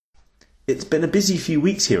It's been a busy few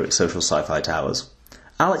weeks here at Social Sci-Fi Towers.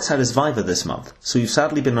 Alex had his Viva this month, so we've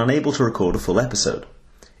sadly been unable to record a full episode.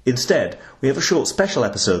 Instead, we have a short special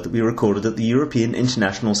episode that we recorded at the European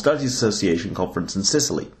International Studies Association conference in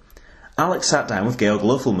Sicily. Alex sat down with Georg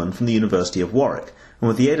Löffelmann from the University of Warwick, and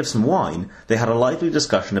with the aid of some wine, they had a lively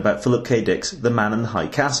discussion about Philip K. Dick's The Man in the High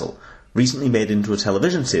Castle, recently made into a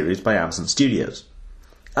television series by Amazon Studios.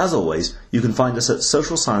 As always, you can find us at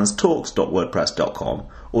socialsciencetalks.wordpress.com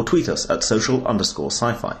or tweet us at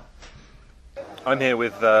social_sci-fi. I'm here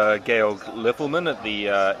with Georg Löffelmann at the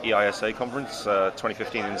EISA conference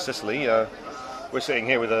 2015 in Sicily. We're sitting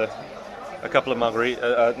here with a couple of mojitos.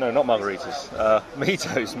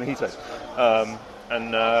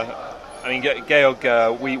 Georg,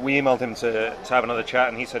 we emailed him to have another chat,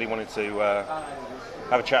 and he said he wanted to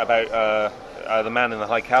have a chat about The Man in the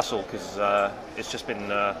High Castle, because it's just been,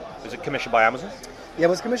 was it commissioned by Amazon? Yeah, it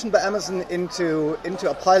was commissioned by Amazon into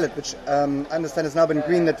a pilot, which I understand has now been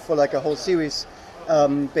greenlit for like a whole series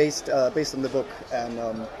based on the book. And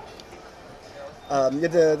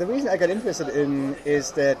the reason I got interested in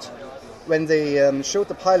is that when they showed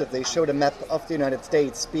the pilot, they showed a map of the United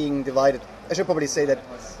States being divided. I should probably say that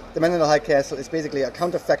The Man in the High Castle is basically a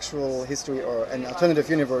counterfactual history or an alternative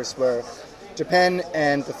universe where Japan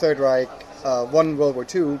and the Third Reich won World War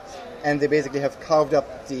II, and they basically have carved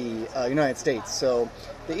up the United States. So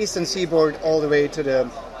the eastern seaboard all the way to the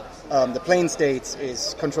Plain States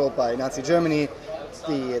is controlled by Nazi Germany.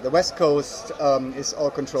 The west coast is all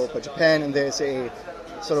controlled by Japan, and there's a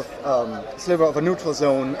sort of sliver of a neutral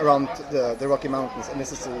zone around the Rocky Mountains, and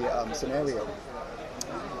this is the scenario.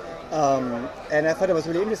 And I thought it was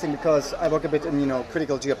really interesting because I work a bit in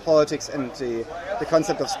critical geopolitics and the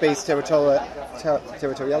concept of space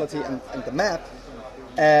territoriality and the map,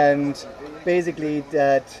 and basically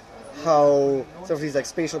that how sort of these like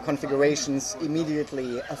spatial configurations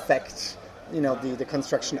immediately affect the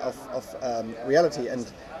construction of reality. And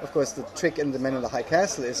of course the trick in The Man in the High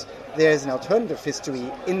Castle is there's an alternative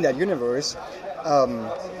history in that universe.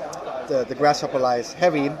 The Grasshopper Lies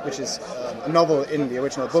Heavy, which is a novel in the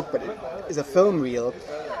original book, but it is a film reel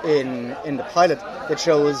in the pilot that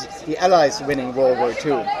shows the Allies winning World War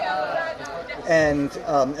II. And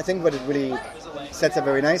I think what it really sets up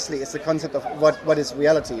very nicely is the concept of what is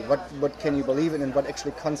reality, what can you believe in, and what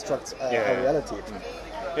actually constructs a reality.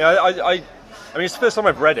 Yeah, I mean, it's the first time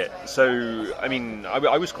I've read it, so I mean,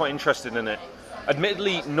 I was quite interested in it.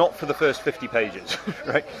 Admittedly, not for the first 50 pages,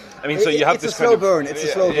 right? I mean, so you have this kind of... It's a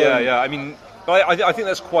slow burn. Yeah. I mean, but I think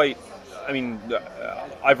that's quite... I mean,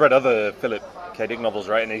 I've read other Philip K. Dick novels,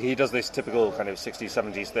 right? And he does this typical kind of 60s,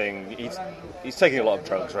 70s thing. He's taking a lot of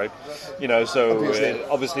drugs, right? So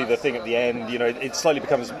obviously the thing at the end, it slightly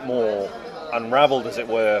becomes more unraveled, as it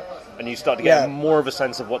were, and you start to get more of a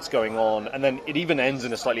sense of what's going on, and then it even ends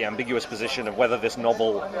in a slightly ambiguous position of whether this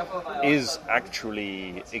novel is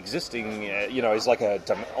actually existing, is like a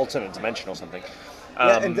alternate dimension or something.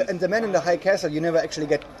 And the Man in the High Castle, you never actually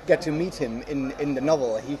get to meet him in the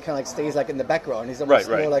novel. He kind of like stays like in the background. He's almost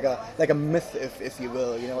more like a myth, if you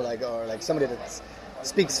will, or like somebody that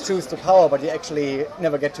speaks truth to power, but you actually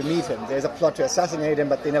never get to meet him. There's a plot to assassinate him,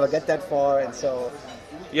 but they never get that far, and so...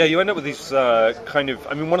 Yeah, you end up with these kind of...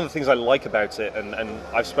 I mean, one of the things I like about it, and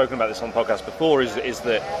I've spoken about this on the podcast before, is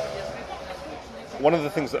that one of the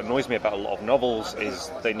things that annoys me about a lot of novels is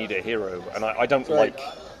they need a hero, and I don't like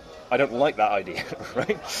that idea,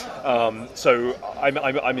 right? So I'm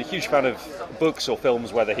a huge fan of books or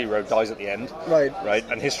films where the hero dies at the end, right?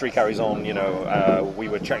 And history carries on. We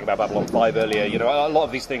were chatting about Babylon 5 earlier. A lot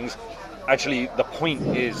of these things, actually, the point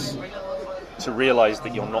is to realise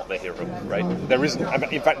that you're not the hero, right? There isn't.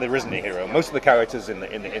 In fact, there isn't a hero. Most of the characters in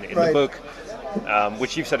the book,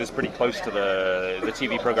 which you've said is pretty close to the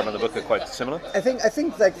TV program and the book, are quite similar. I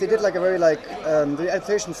think like they did like a very the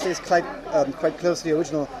adaptation stays quite close to the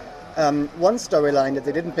original. One storyline that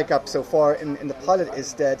they didn't pick up so far in the pilot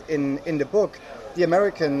is that in the book, the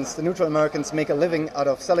neutral Americans, make a living out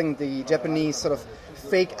of selling the Japanese sort of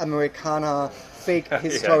fake Americana, fake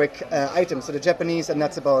historic items. So the Japanese, and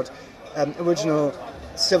that's about original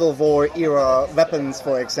Civil War era weapons,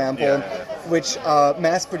 for example, which are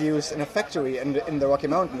mass-produced in a factory in the Rocky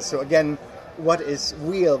Mountains. So again, what is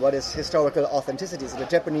real, what is historical authenticity? So the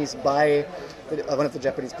Japanese buy, one of the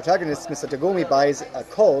Japanese protagonists, Mr. Tagomi, buys a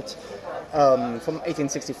Colt from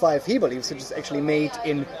 1865, he believes, which is actually made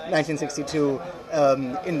in 1962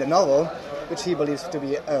 in the novel, which he believes to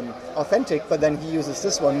be authentic, but then he uses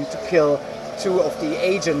this one to kill two of the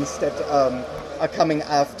agents that are coming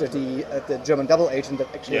after the German double agent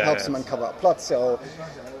that actually helps him uncover a plot. So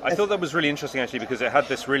I thought that was really interesting, actually, because it had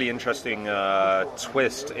this really interesting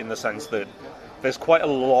twist in the sense that there's quite a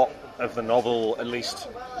lot of the novel, at least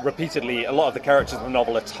repeatedly, a lot of the characters in the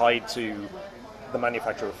novel are tied to the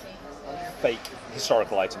manufacture of fake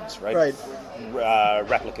historical items, right? Right.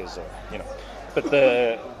 Replicas, or, But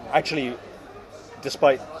actually,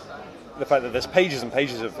 despite the fact that there's pages and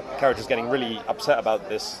pages of characters getting really upset about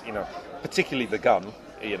this, particularly the gun,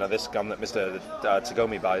 this gun that Mr.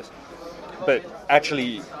 Tagomi buys, but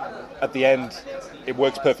actually, at the end, it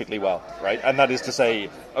works perfectly well, right? And that is to say,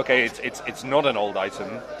 okay, it's not an old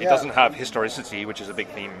item. It doesn't have historicity, which is a big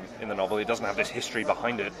theme in the novel. It doesn't have this history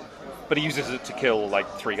behind it, but he uses it to kill like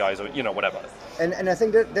 3 guys or whatever. And I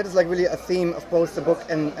think that is like really a theme of both the book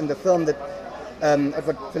and the film, that of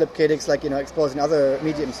what Philip K. Dick's explores in other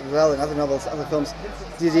mediums as well, in other novels, other films,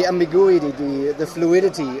 the ambiguity, the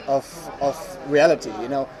fluidity of reality.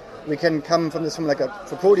 We can come from like a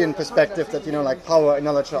Foucauldian perspective that power and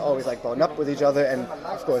knowledge are always bound up with each other, and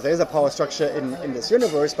of course there is a power structure in this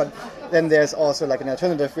universe, but then there's also an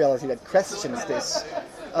alternative reality that questions this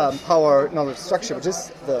power knowledge structure, which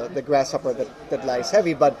is the grasshopper that lies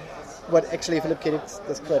heavy. But what actually Philip K. Dick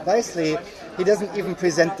does quite nicely, he doesn't even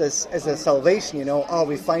present this as a salvation,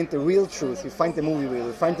 we find the real truth, we find the movie reel,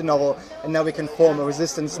 we find the novel, and now we can form a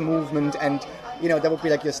resistance movement, and that would be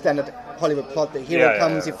like your standard Hollywood plot. The hero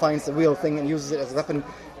comes, he finds the real thing and uses it as a weapon.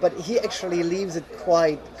 But he actually leaves it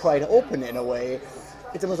quite open in a way.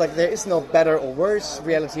 It's almost like there is no better or worse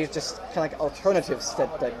reality. It's just kind of alternatives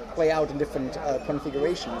that play out in different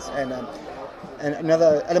configurations. And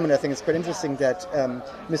another element I think is quite interesting, that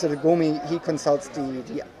Mr. Tagomi, he consults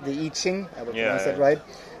the I Ching. I would pronounce that right.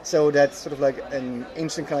 So that's sort of like an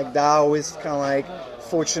ancient kind of Taoist kind of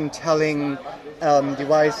fortune-telling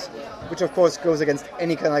device, which of course goes against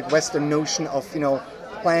any kind of Western notion of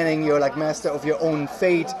planning, you're master of your own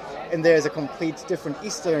fate. And there's a complete different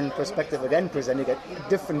Eastern perspective again, presenting a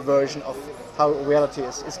different version of how reality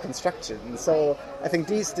is constructed. And so I think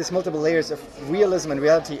these multiple layers of realism and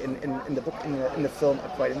reality in the book, in the film, are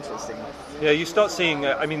quite interesting. Yeah, you start seeing.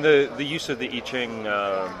 The use of the I Ching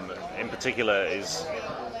in particular is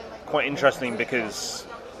quite interesting, because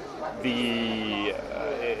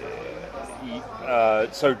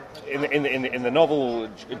so in the novel,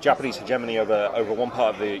 Japanese hegemony over one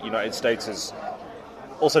part of the United States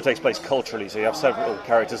also takes place culturally. So you have several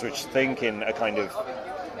characters which think in a kind of,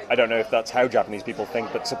 I don't know if that's how Japanese people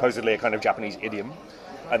think, but supposedly a kind of Japanese idiom,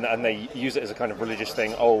 and they use it as a kind of religious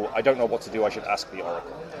thing. Oh, I don't know what to do, I should ask the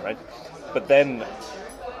oracle, right? But then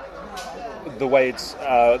the way it's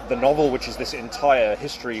the novel, which is this entire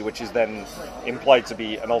history, which is then implied to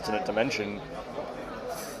be an alternate dimension,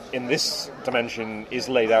 in this dimension is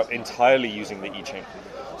laid out entirely using the I Ching.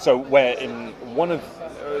 So where in one of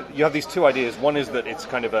you have these two ideas. One is that it's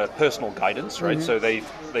kind of a personal guidance, right? Mm-hmm. So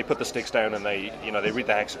they put the sticks down and they read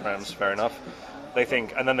the hexagrams, fair enough. They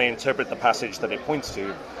think, and then they interpret the passage that it points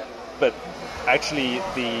to. But actually,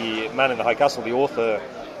 the man in the high castle, the author,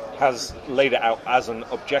 has laid it out as an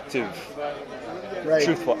objective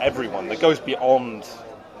truth for everyone that goes beyond,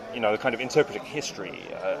 the kind of interpreting history,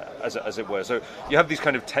 as it were. So you have these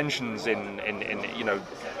kind of tensions in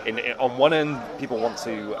on one end, people want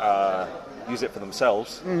to use it for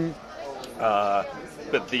themselves,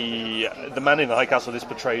 but the man in the high castle is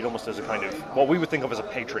portrayed almost as a kind of what we would think of as a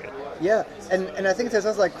patriot. Yeah, and I think this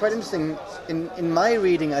is quite interesting. In my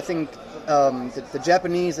reading, I think the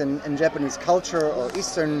Japanese and Japanese culture or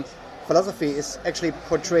Eastern philosophy is actually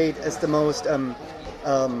portrayed as the most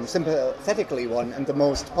sympathetically one and the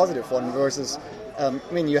most positive one, versus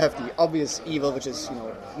you have the obvious evil, which is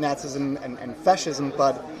Nazism and fascism,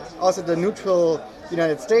 but also the neutral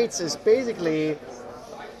United States is basically,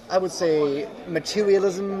 I would say,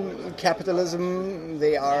 materialism, capitalism.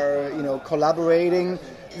 They are collaborating.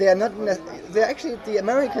 They are not. They're actually, the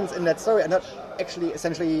Americans in that story are not actually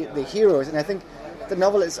essentially the heroes. And I think the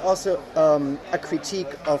novel is also a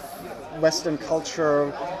critique of Western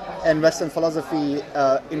culture and Western philosophy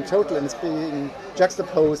in total, and it's being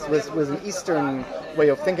juxtaposed with an Eastern way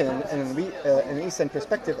of thinking and an Eastern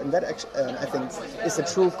perspective, and that actually, I think, is a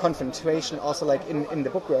true confrontation. Also, like in the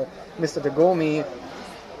book where Mr. Tagomi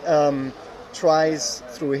tries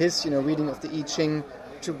through his reading of the I Ching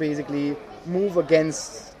to basically move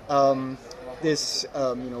against this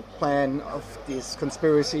plan of this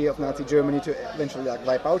conspiracy of Nazi Germany to eventually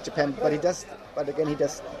wipe out Japan, but he does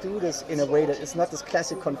do this in a way that is not this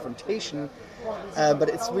classic confrontation, but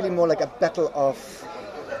it's really more like a battle of,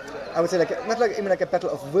 I would say, not even like a battle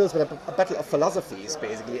of wills, but a battle of philosophies,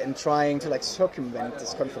 basically, and trying to circumvent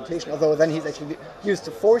this confrontation. Although then he's actually used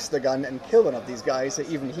to force the gun and kill one of these guys, so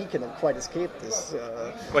even he cannot quite escape this.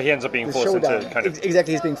 Well, he ends up being forced showdown. into kind of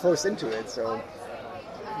exactly. He's being forced into it. So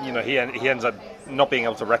he ends up not being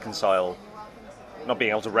able to reconcile not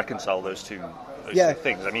being able to reconcile those two Yeah.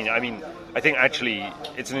 things. I mean, I think actually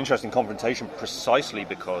it's an interesting confrontation precisely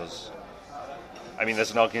because, I mean,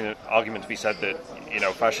 there's an argument to be said that, you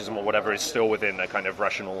know, fascism or whatever is still within a kind of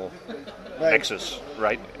rational nexus,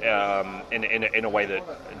 right? In a way that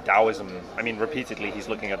Taoism, I mean, repeatedly he's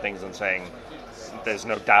looking at things and saying there's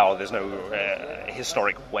no Tao, there's no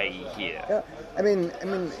historic way here. Yeah, I mean,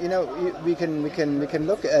 you know, we can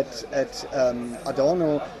look at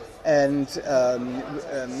Adorno and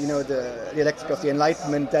you know, the dialectic of the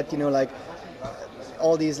Enlightenment, that, you know, like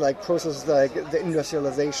all these like processes like the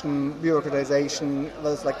industrialization, bureaucratization,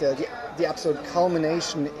 was like the absolute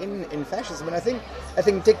culmination in fascism. And I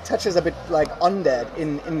think Dick touches a bit like on that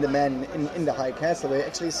in The Man in the High Castle, where he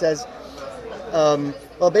actually says,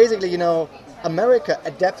 well, basically, you know, America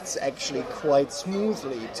adapts actually quite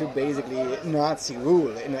smoothly to basically Nazi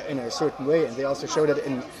rule in a certain way, and they also show that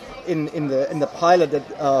in the pilot that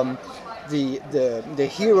the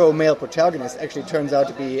hero male protagonist actually turns out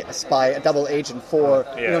to be a spy, a double agent for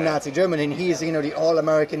Nazi Germany, and he's, you know, the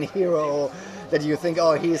all-American hero that you think,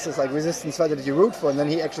 oh, he's this like resistance fighter that you root for, and then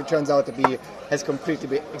he actually turns out to has completely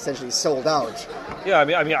been essentially sold out. Yeah,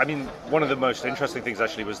 I mean, one of the most interesting things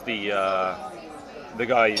actually was the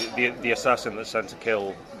guy, the assassin that's sent to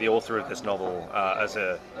kill the author of this novel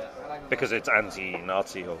because it's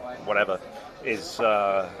anti-Nazi or whatever, is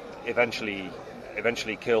eventually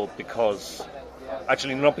killed because,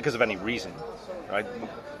 actually not because of any reason, right?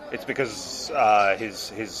 It's because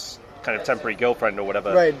his kind of temporary girlfriend or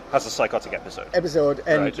whatever has a psychotic episode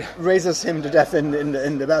and raises him to death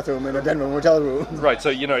in the bathroom in a Denver motel room. Right, so,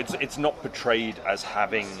 you know, it's not portrayed as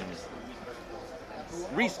having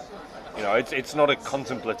reason. You know, it's not a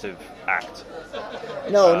contemplative act.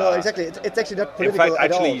 No, exactly. It's actually not political. In fact,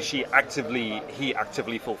 actually, he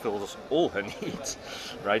actively fulfills all her needs,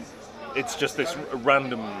 right? It's just this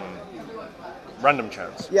random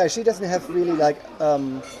chance. Yeah, she doesn't have really like. I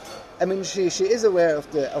mean, she is aware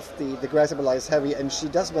of the grasshopper lies heavy, and she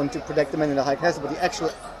does want to protect the Man in the High Castle. But the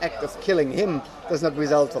actual act of killing him does not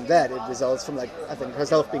result from that. It results from, like, I think,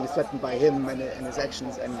 herself being threatened by him and his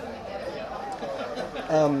actions. And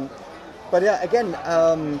but yeah, again,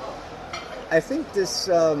 I think this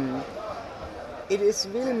it is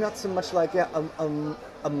really not so much like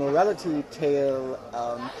a morality tale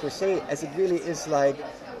per se, as it really is like,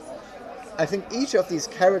 I think each of these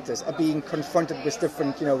characters are being confronted with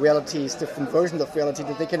different, you know, realities, different versions of reality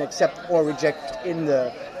that they can accept or reject in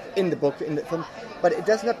the book, in the film. But it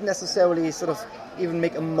does not necessarily sort of even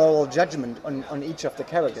make a moral judgment on each of the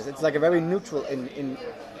characters. It's like a very neutral in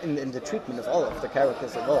the treatment of all of the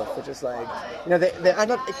characters involved, which is like, you know, they are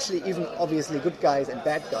not actually even obviously good guys and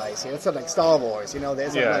bad guys. You know, it's not like Star Wars. You know,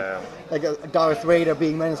 there's like a Darth Vader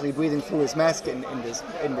being menacingly breathing through his mask in this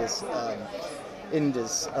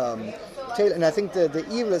tale. And I think the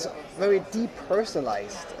evil is very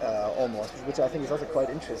depersonalized almost, which I think is also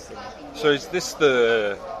quite interesting. So is this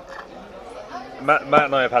the... Matt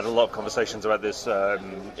and I have had a lot of conversations about this. Do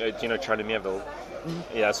you know Charlie Mieville?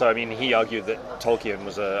 Mm-hmm. Yeah, so I mean, he argued that Tolkien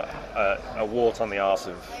was a wart on the arse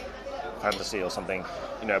of fantasy or something,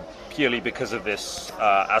 you know, purely because of this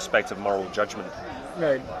aspect of moral judgment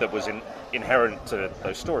that was inherent to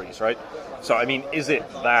those stories, right? So, I mean, is it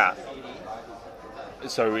that?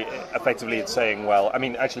 So, effectively, it's saying, well, I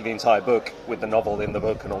mean, actually, the entire book, with the novel in the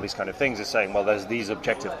book and all these kind of things, is saying, well, there's these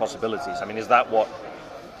objective possibilities. I mean, is that what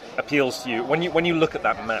appeals to you when you look at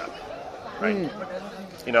that map, right?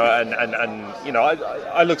 You know, and you know,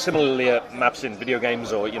 I look similarly at maps in video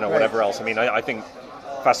games or, you know, whatever else. I mean, I think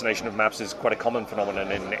fascination of maps is quite a common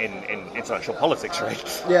phenomenon in international politics, right?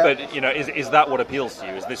 Yeah. But, you know, is that what appeals to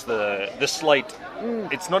you? Is this the slight?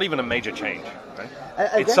 It's not even a major change, right?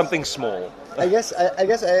 It's guess, something small. I guess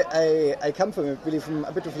I come from it really from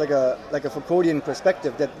a bit of like a Foucauldian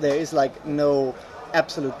perspective, that there is like no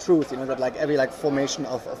absolute truth, you know, that like every like formation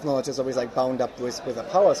of knowledge is always like bound up with a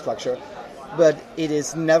power structure, but it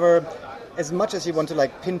is never, as much as you want to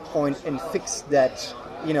like pinpoint and fix that,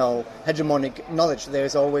 you know, hegemonic knowledge,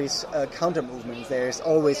 there's always counter movements, there's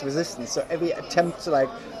always resistance. So every attempt to like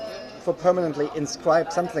for permanently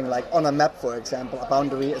inscribe something like on a map, for example, a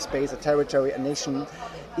boundary, a space, a territory, a nation,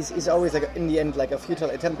 is always like in the end like a futile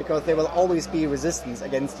attempt, because there will always be resistance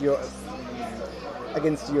against your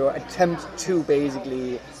attempt to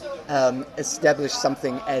basically establish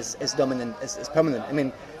something as dominant, as permanent. I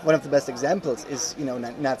mean, one of the best examples is, you know,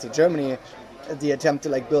 Nazi Germany, the attempt to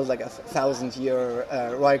like build like a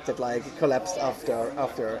 1,000-year Reich that like collapsed after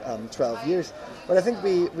 12 years. But I think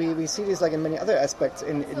we see this like in many other aspects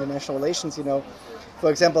in international relations. You know, for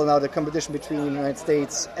example, now the competition between the United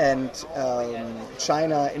States and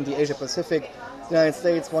China in the Asia Pacific the United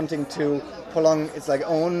States wanting to prolong its like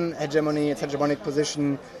own hegemony, its hegemonic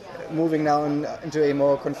position, moving now into a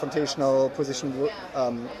more confrontational position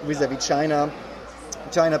vis-a-vis China.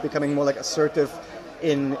 China becoming more like assertive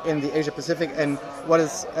in the Asia Pacific, and what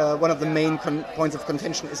is one of the main points of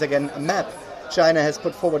contention is again a map. China has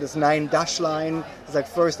put forward this 9-dash line. It's like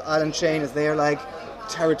first island chain is there like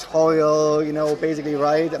territorial, basically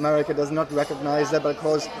right. America does not recognize that, but of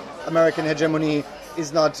course American hegemony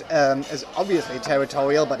is not as obviously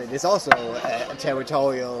territorial, but it is also a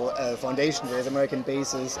territorial foundation. There's American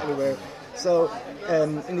bases everywhere. So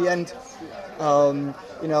in the end,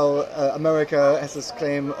 America has this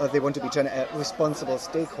claim they want to be China a responsible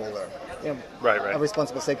stakeholder. Right. A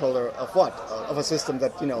responsible stakeholder of what? Of a system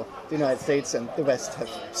that the United States and the West have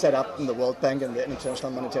set up in the World Bank and the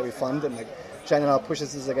International Monetary Fund, and China now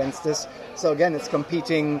pushes us against this. So again, it's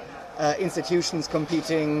competing institutions,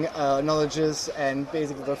 competing knowledges, and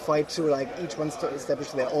basically the fight to each wants to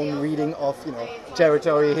establish their own reading of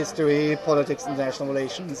territory, history, politics, international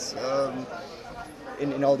relations.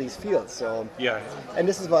 In all these fields, so yeah, and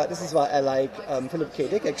this is why I like Philip K.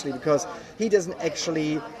 Dick actually, because he doesn't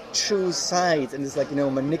actually choose sides in this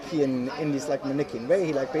Manichaean way.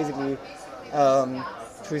 He basically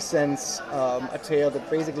presents a tale that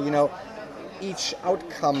basically each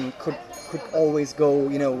outcome could always go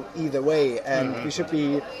either way, and we should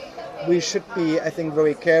be I think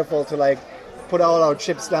very careful to put all our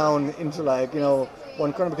chips down into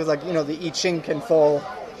one corner, because the I Ching can fall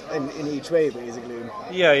in each way, basically.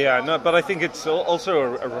 No, but I think it's also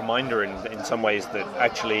a reminder in some ways that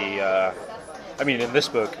actually, in this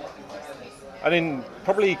book, and in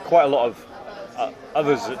probably quite a lot of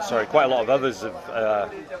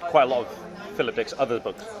Philip Dick's other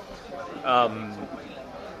books,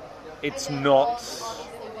 it's not,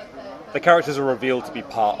 the characters are revealed to be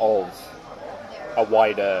part of a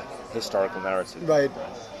wider historical narrative, right?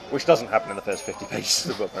 Which doesn't happen in the first 50 pages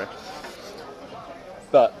of the book, right?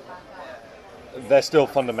 But they're still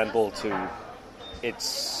fundamental to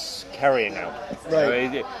its carrying out.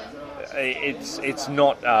 Right. It's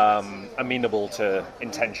not amenable to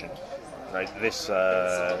intention, right? This,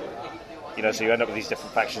 so you end up with these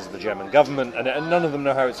different factions of the German government, and none of them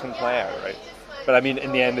know how it's going to play out, right? But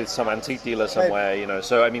in the end, it's some antique dealer somewhere, right.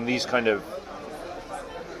 So these kind of,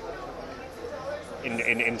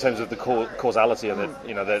 in terms of the causality of it,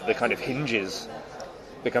 the kind of hinges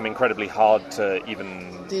become incredibly hard to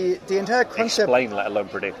even the entire concept explain, let alone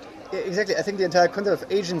predict. Exactly, I think the entire concept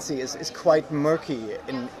of agency is quite murky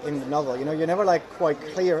in the novel. You're never quite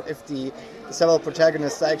clear if the several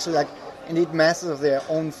protagonists are actually indeed masters of their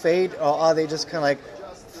own fate, or are they just kind of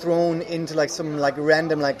thrown into some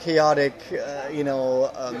random chaotic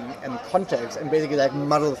context, and basically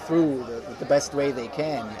muddle through the best way they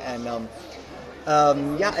can. And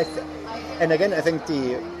and again, I think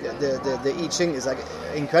the I Ching is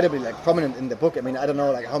incredibly prominent in the book. I don't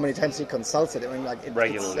know how many times he consults it.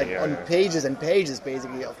 Regularly, it's on pages and pages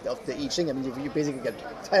basically of the I Ching. You basically get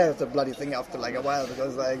tired of the bloody thing after a while,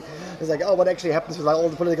 because it's what actually happens with all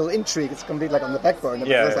the political intrigue. It's completely on the back burner.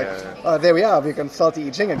 Oh, there we are. We consult the I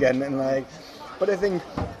Ching again, and but I think.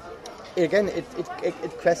 Again, it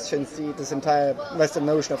questions this entire Western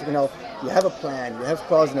notion of you have a plan, you have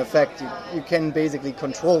cause and effect, you can basically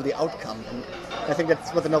control the outcome, and I think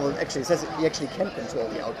that's what the novel actually says. You actually can control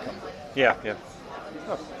the outcome. Yeah.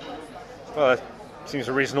 Oh. Well, that seems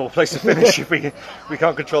a reasonable place to finish if we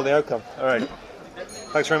can't control the outcome. All right.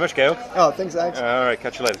 Thanks very much, Gail. Oh, thanks, Alex. All right,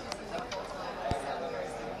 catch you later.